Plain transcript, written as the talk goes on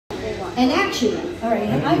And action. All right,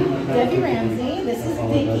 I'm Debbie Ramsey. This is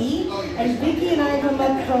Vicki. And Vicki and I come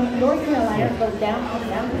up from North Carolina, or down to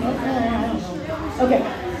North Carolina, I don't know. Okay,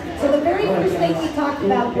 so the very first thing we talked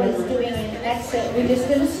about was doing an exit. We just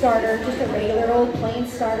did a starter, just a regular old plain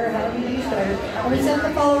starter, however you do starter. And we sent the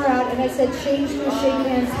follower out, and I said change to a shake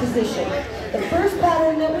hands position. The first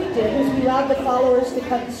pattern that we did was we allowed the followers to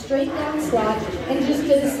come straight down slot and just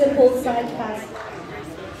did a simple side pass.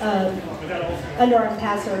 Underarm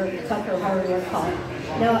pass or tuck or however you want to call it.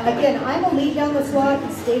 Now again, I'm a lead down the slot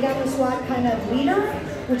and stay down the slot kind of leader,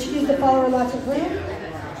 which gives the follower lots of room.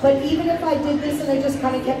 But even if I did this and I just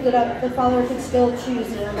kind of kept it up, the follower could still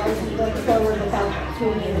choose it and I was going forward without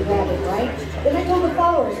doing any grabbing, right? Then I told the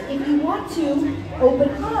followers, if you want to open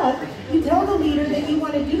up, you tell the leader that you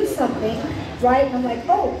want to do something, right? I'm like,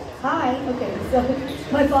 oh, hi. Okay, so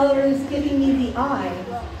my follower is giving me the eye.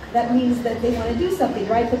 That means that they want to do something,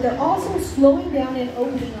 right? But they're also slowing down and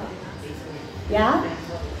opening up. Yeah?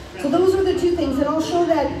 So those are the two things, and I'll show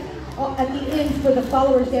that at the end for the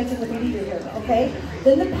followers dancing with the leader here, okay?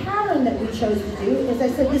 Then the pattern that we chose to do is I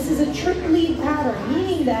said this is a trip lead pattern,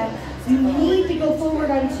 meaning that you need to go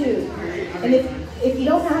forward on two. And if you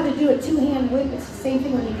don't know how to do a two-hand whip, it's the same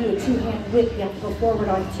thing when you do a two-hand whip, you have to go forward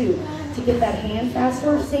on two to get that hand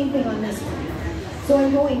faster. Same thing on this one. So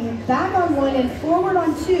I'm going back on one and forward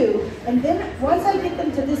on two, and then once I get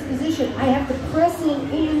them to this position, I have to press in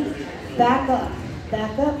and back up.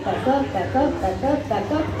 Back up, back up, back up, back up,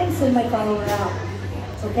 back up, and send my follower out.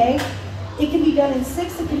 Okay? It can be done in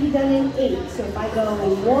 6, it can be done in 8. So if I go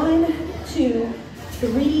 1, 2,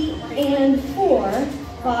 3, and 4,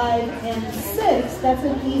 5, and 6, that's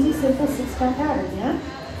an easy, simple 6-count pattern, yeah?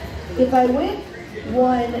 If I went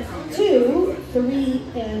 1, 2, 3,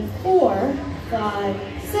 and 4, 5,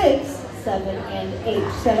 6, 7, and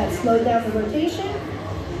 8. So that slowed down the rotation.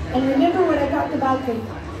 And remember what I talked about the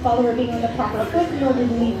follower being on the proper foot in order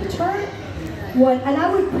to lead the turn. And I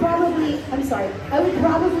would probably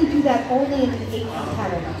do that only in an 8-count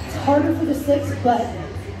pattern. It's harder for the 6, but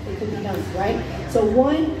it can be done, right? So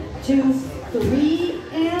 1, 2, 3,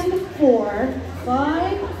 and 4,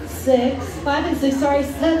 5, 6, 5 and 6, sorry,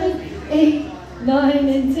 7, 8, 9,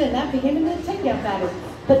 and 10. That became a 10-count pattern.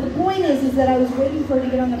 But the point is that I was waiting for her to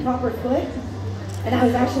get on the proper foot, and I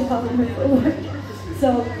was actually following her forward.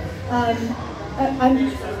 So,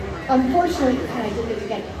 unfortunately, I did it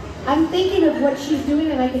again. I'm thinking of what she's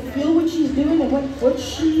doing, and I can feel what she's doing and what foot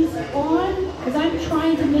she's on, because I'm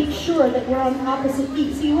trying to make sure that we're on opposite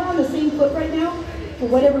feet. See, we're on the same foot right now, for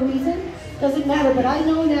whatever reason. Doesn't matter, but I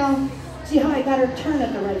know now, see how I got her turn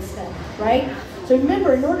at the right step, right? So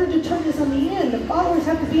remember, in order to turn this on the end, the followers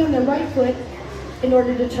have to be on their right foot in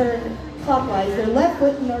order to turn clockwise, their left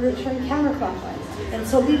foot in order to turn counterclockwise. And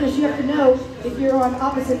so leaders, you have to know if you're on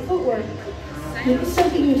opposite footwork, it's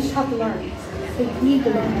something you just have to learn. You need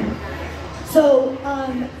to learn. So,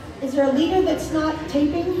 is there a leader that's not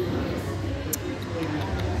taping?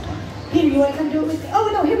 Peter, you want to come do it with me? Oh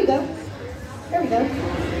no, here we go. There we go.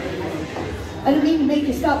 I didn't mean to make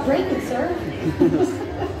you stop breaking, sir.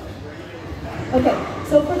 Okay,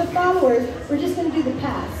 so for the followers, we're just going to do the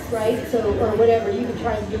pass, right? So, or whatever. You can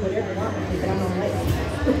try and do whatever you want with me, but I'm all right.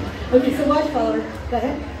 Okay, so watch, follower. Go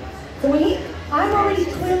ahead. So when I'm already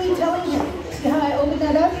clearly telling him, see how I open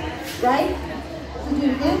that up, right? So do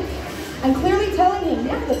it again. I'm clearly telling him,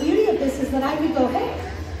 yeah, the beauty of this is that I would go, hey,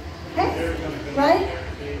 hey, right?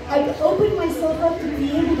 I've opened myself up to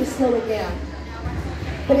be able to slow it down.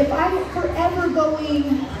 But if I'm forever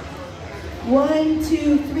going 1,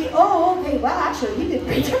 2, 3, oh, okay, well, actually, you did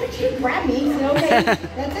great. You grabbed me, you know, okay,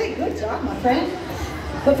 that's it, good job, my friend.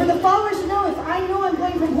 But for the followers to know, if I know I'm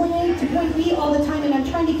going from point A to point B all the time and I'm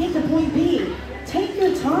trying to get to point B, take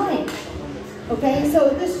your time, okay?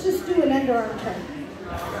 So let's just do an underarm turn.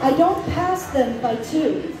 I don't pass them by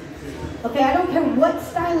 2, okay? I don't care what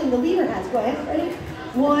styling the leader has. Go ahead, ready?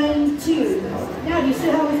 1, 2. Now, do you see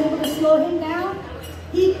how I was able to slow him down?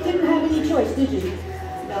 He didn't have any choice, did you?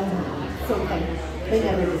 No. Okay. They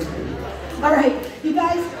never do. All right, you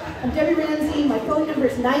guys, I'm Debbie Ramsey. My phone number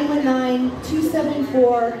is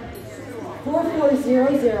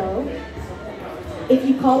 919-274-4400. If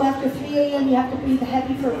you call after 3 a.m., you have to breathe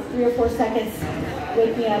heavy for 3 or 4 seconds.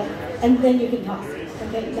 Wake me up, and then you can talk.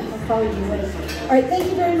 Okay, I'll call you later. All right, thank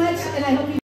you very much, and I hope you